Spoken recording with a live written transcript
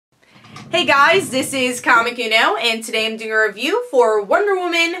Hey guys, this is Comic Uno, and today I'm doing a review for Wonder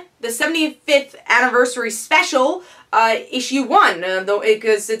Woman, the 75th anniversary special, issue 1,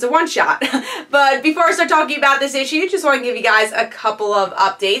 because it's a one-shot. But before I start talking about this issue, just want to give you guys a couple of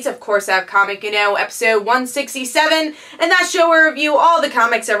updates. Of course, I have Comic Uno episode 167, and that show where I review all the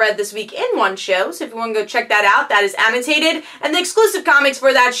comics I read this week in one show, so if you want to go check that out, that is annotated, and the exclusive comics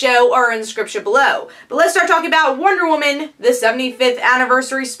for that show are in the description below. But let's start talking about Wonder Woman, the 75th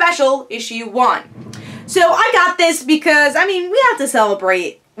anniversary special, issue 1. So I got this because, I mean, we have to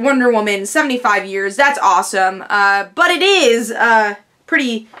celebrate Wonder Woman, 75 years, that's awesome, but it is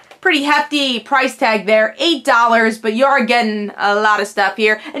pretty hefty price tag there, $8, but you are getting a lot of stuff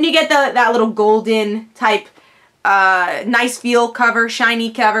here, and you get that little golden type nice feel cover,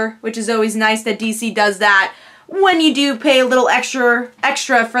 shiny cover, which is always nice that DC does that when you do pay a little extra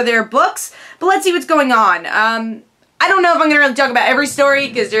for their books. But let's see what's going on. I don't know if I'm going to really talk about every story,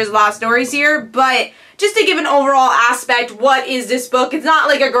 because there's a lot of stories here, but just to give an overall aspect, what is this book? It's not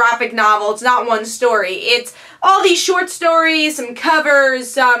like a graphic novel, it's not one story. It's all these short stories, some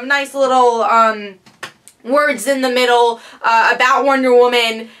covers, some nice little words in the middle about Wonder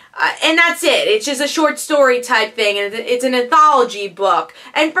Woman, and that's it. It's just a short story type thing, and it's an anthology book.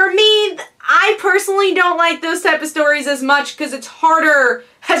 And for me, I personally don't like those type of stories as much because it's harder,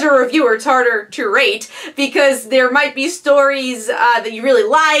 as a reviewer, it's harder to rate because there might be stories that you really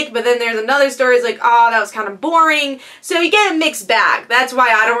like, but then there's another stories like, oh, that was kind of boring. So you get a mixed bag. That's why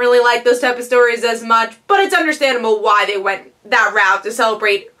I don't really like those type of stories as much, but it's understandable why they went that route to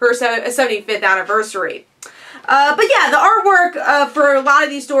celebrate her 75th anniversary. But yeah, the artwork for a lot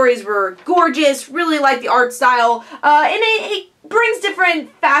of these stories were gorgeous, really like the art style, and it brings different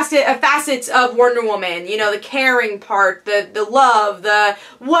facets of Wonder Woman, you know, the caring part, the love,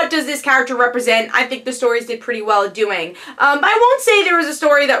 what does this character represent. I think the stories did pretty well at doing. I won't say there was a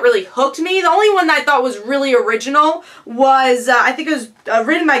story that really hooked me. The only one that I thought was really original was, I think it was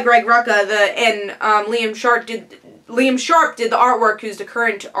written by Greg Rucka, and Liam Sharp did the artwork, who's the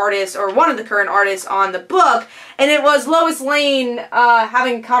current artist, or one of the current artists on the book, and it was Lois Lane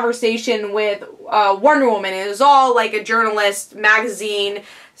having a conversation with Wonder Woman. It was all like a journalist magazine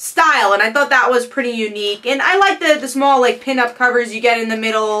style, and I thought that was pretty unique. And I like the small like pin-up covers you get in the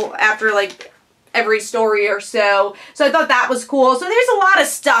middle after like every story or so. So I thought that was cool. So there's a lot of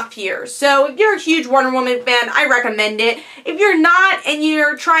stuff here. So if you're a huge Wonder Woman fan, I recommend it. If you're not and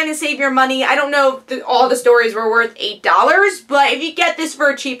you're trying to save your money, I don't know if all the stories were worth $8, but if you get this for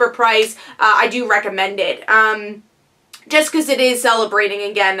a cheaper price, I do recommend it. Just because it is celebrating,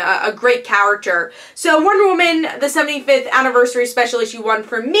 again, a great character. So Wonder Woman, the 75th anniversary special issue 1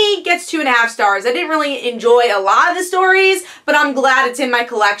 for me gets 2.5 stars. I didn't really enjoy a lot of the stories, but I'm glad it's in my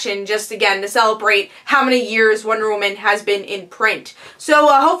collection just, again, to celebrate how many years Wonder Woman has been in print. So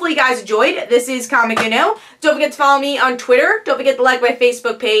hopefully you guys enjoyed. This is Comic Uno. Don't forget to follow me on Twitter. Don't forget to like my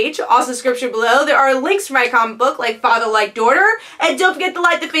Facebook page. Also, description below, there are links for my comic book, Like Father, Like Daughter. And don't forget to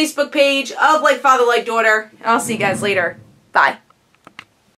like the Facebook page of Like Father, Like Daughter. And I'll see you guys later. Bye.